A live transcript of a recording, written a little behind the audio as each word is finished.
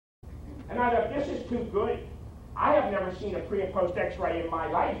And I thought, this is too good. I have never seen a pre and post x-ray in my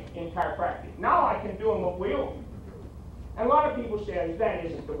life in chiropractic. Now I can do them at will. And a lot of people say that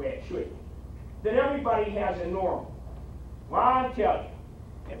isn't the way it should be. That everybody has a normal. Well, I'll tell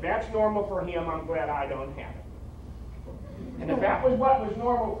you, if that's normal for him, I'm glad I don't have it. And if that was what was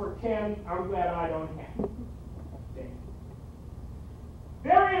normal for Ken, I'm glad I don't have it.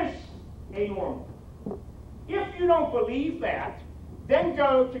 There is a normal. If you don't believe that, then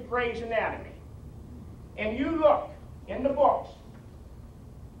go to Gray's Anatomy. And you look in the books.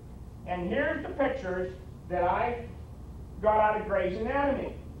 And here's the pictures that I got out of Gray's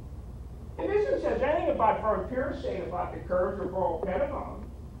Anatomy. It isn't says anything about Vern Pierce saying about the curves or Boral Pentagon.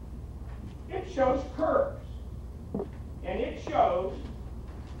 It shows curves. And it shows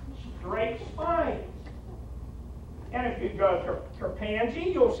straight spines. And if you go to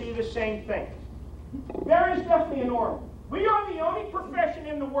Pansy, you'll see the same thing. There is definitely a normal. We are the only profession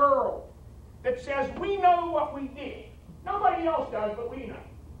in the world that says we know what we did. Nobody else does, but we know.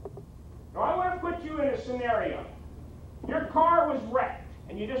 Now I want to put you in a scenario. Your car was wrecked,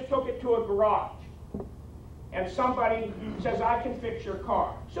 and you just took it to a garage. And somebody says, I can fix your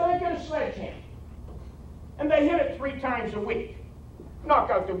car. So they get a sledgehammer. And they hit it 3 times a week. Knock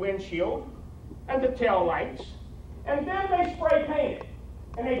out the windshield and the tail lights. And then they spray paint it.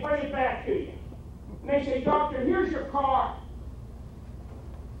 And they bring it back to you. And they say, doctor, here's your car.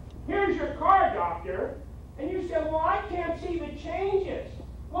 Here's your car, doctor. And you say, well, I can't see the changes.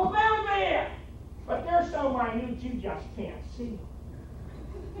 Well, they're there. But they're so minute you just can't see them.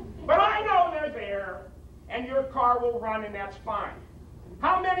 But I know they're there. And your car will run, and that's fine.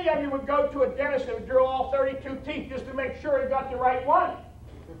 How many of you would go to a dentist and drill all 32 teeth just to make sure he got the right one?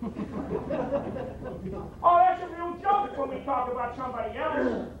 Oh, that's a real joke when we talk about somebody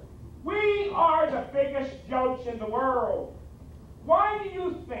else. We are the biggest jokes in the world. Why do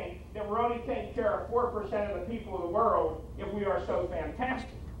you think that we're only taking care of 4% of the people of the world if we are so fantastic?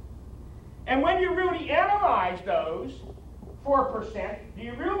 And when you really analyze those 4%, do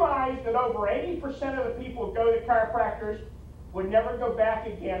you realize that over 80% of the people who go to chiropractors would never go back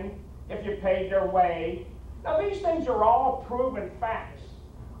again if you paid their way? Now, these things are all proven facts.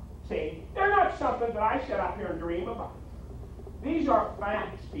 See, they're not something that I sit up here and dream about. These are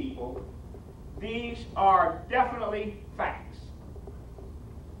facts, people. These are definitely facts.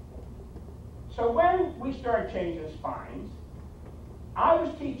 So when we started changing spines, I was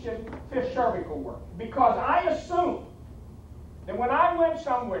teaching fish cervical work because I assumed that when I went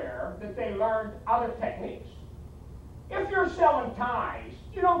somewhere that they learned other techniques. If you're selling ties,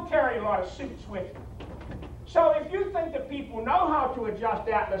 you don't carry a lot of suits with you. So if you think that people know how to adjust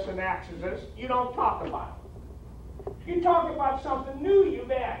atlas and axis, you don't talk about it. You talk about something new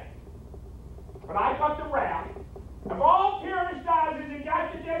you've added. But I got the rap. Of all periodizers, you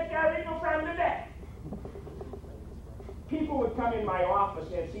got the dead cervical from the dead. People would come in my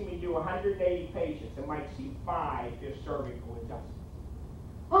office and see me do 180 patients and might see 5 just cervical adjustments.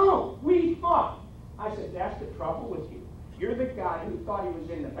 Oh, we thought. I said, that's the trouble with you. You're the guy who thought he was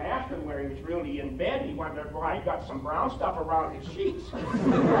in the bathroom where he was really in bed. He wondered why he got some brown stuff around his sheets. We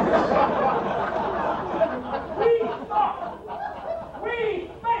thought. We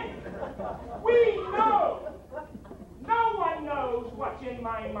think. We know. No one knows what's in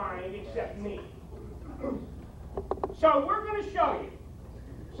my mind except me. So we're going to show you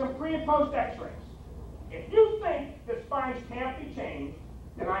some pre and post x-rays. If you think that spines can't be changed,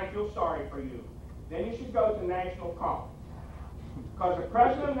 then I feel sorry for you. Then you should go to National College. Because the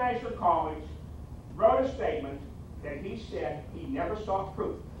president of National College wrote a statement that he said he never saw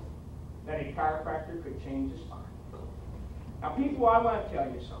proof that a chiropractor could change the spine. Now, people, I want to tell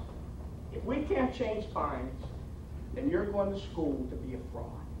you something. If we can't change spines, then you're going to school to be a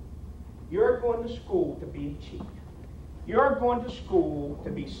fraud. You're going to school to be a cheat. You're going to school to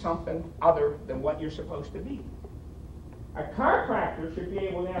be something other than what you're supposed to be. A chiropractor should be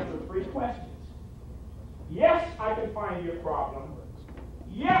able to answer 3 questions. Yes, I can find your problem.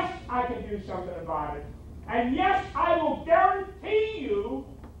 Yes, I can do something about it. And yes, I will guarantee you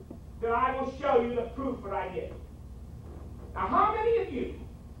that I will show you the proof that I did. Now, how many of you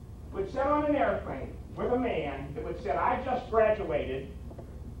would sit on an airplane with a man that would say, I just graduated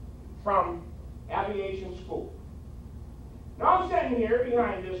from aviation school? Now, I'm sitting here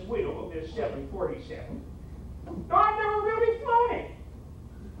behind this wheel of this 747. Now, I've never really flown it.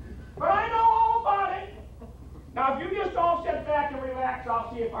 But I know all about it. Now, if you just all sit back and relax, I'll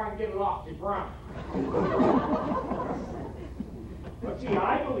see if I can get it off the ground. But see,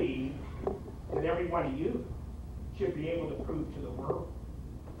 I believe that every one of you should be able to prove to the world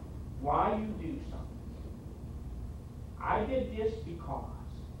why you do something. I did this because.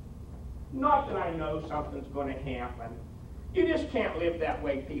 Not that I know something's going to happen. You just can't live that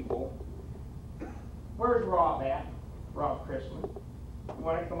way, people. Where's Rob at? Rob Christmas. You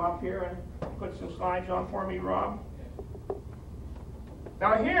want to come up here and put some slides on for me, Rob?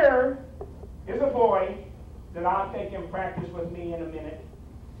 Now here is a boy that I'll take in practice with me in a minute.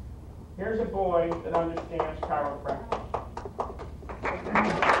 Here's a boy that understands chiropractic.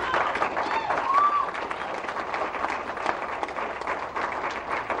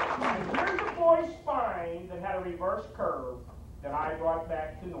 And here's a boy's spine that had a reverse curve that I brought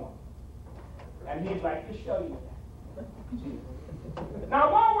back to normal. And he'd like to show you that.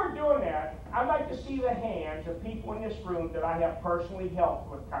 Now, while we're doing that, I'd like to see the hands of people in this room that I have personally helped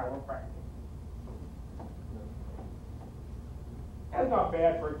with chiropractic. That's not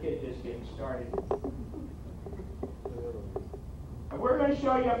bad for a kid just getting started. And we're going to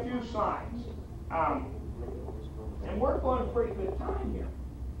show you a few slides. And we're going a pretty good time here.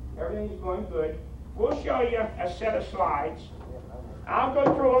 Everything's going good. We'll show you a set of slides. I'll go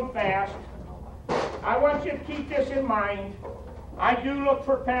through them fast. I want you to keep this in mind. I do look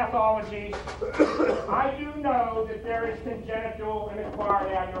for pathologies. I do know that there is congenital and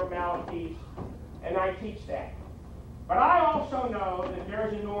acquired abnormalities, and I teach that. But I also know that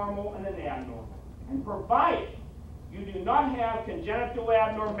there's a normal and an abnormal. And provided you do not have congenital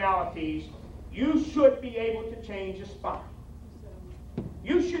abnormalities, you should be able to change a spine.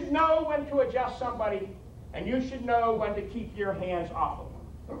 You should know when to adjust somebody, and you should know when to keep your hands off of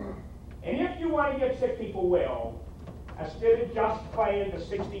them. And if you want to get sick people well, instead of just playing the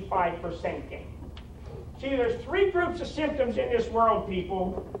 65% game. See, there's three groups of symptoms in this world,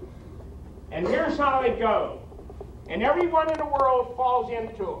 people, and here's how they go. And everyone in the world falls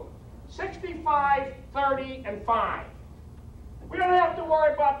into them. 65, 30, and 5. We don't have to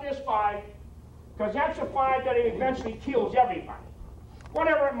worry about this 5, because that's a 5 that eventually kills everybody.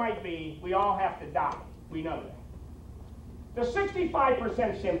 Whatever it might be, we all have to die. We know that. The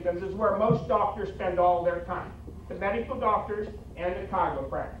 65% symptoms is where most doctors spend all their time. The medical doctors and the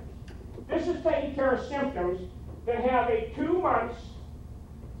chiropractors. This is taking care of symptoms that have a 2 months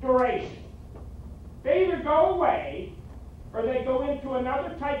duration. They either go away or they go into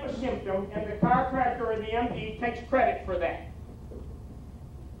another type of symptom, and the chiropractor or the MD takes credit for that.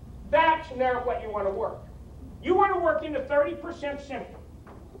 That's never what you want to work. You want to work in the 30% symptom.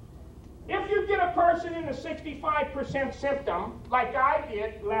 If you get a person in the 65% symptom, like I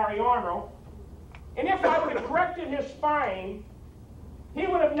did, Larry Arnold, and if I would have corrected his spine, he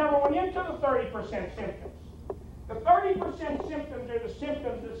would have never went into the 30% symptoms. The 30% symptoms are the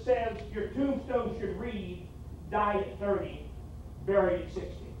symptoms that says your tombstone should read, died at 30, buried at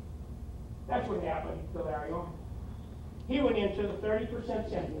 60. That's what happened to Larry Arnold. He went into the 30%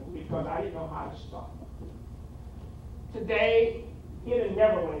 symptoms because I didn't know how to stop. Today, he'd have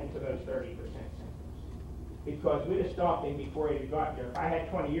never went into those 30% symptoms because we'd have stopped him before he'd have got there. If I had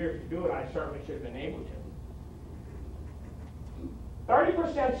 20 years to do it, I certainly should have been able to.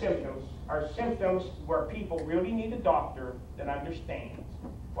 30% symptoms are symptoms where people really need a doctor that understands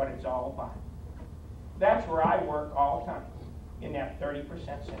what it's all about. That's where I work all the time, in that 30%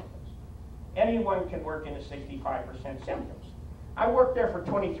 symptoms. Anyone can work in the 65% symptoms. I worked there for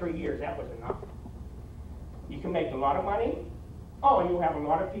 23 years. That was enough. You can make a lot of money. Oh, and you'll have a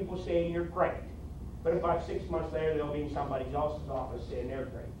lot of people saying you're great. But about 6 months later, they'll be in somebody else's office saying they're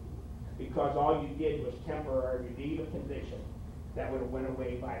great. Because all you did was temporarily relieve a condition that would have went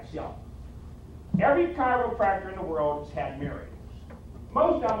away by itself. Every chiropractor in the world has had miracles.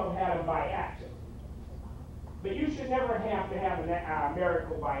 Most of them have had them by accident. But you should never have to have a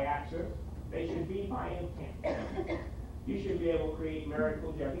miracle by accident. They should be by intent. You should be able to create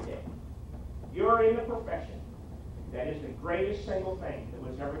miracles every day. You're in the profession that is the greatest single thing that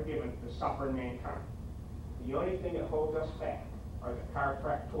was ever given to suffering mankind. The only thing that holds us back are the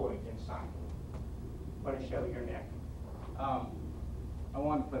chiropractoids inside. Want to show your neck? I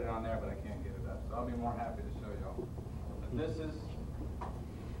wanted to put it on there, but I can't get it up, so I'll be more happy to show y'all. This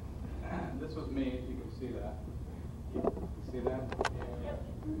was me, if you can see that. See that? Yep.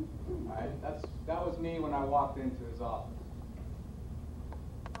 All right, that was me when I walked into his office.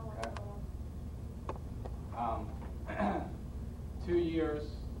 Okay. 2 years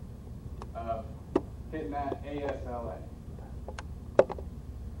of hitting that ASLA. Okay.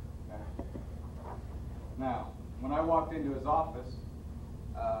 Now, when I walked into his office,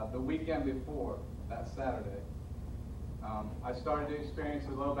 the weekend before, that Saturday, I started to experience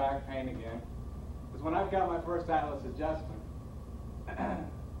a low back pain again. Because when I got my first atlas adjustment,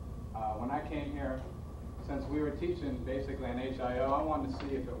 when I came here, since we were teaching basically an HIO, I wanted to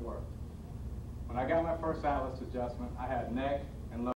see if it worked. When I got my first atlas adjustment, I had neck,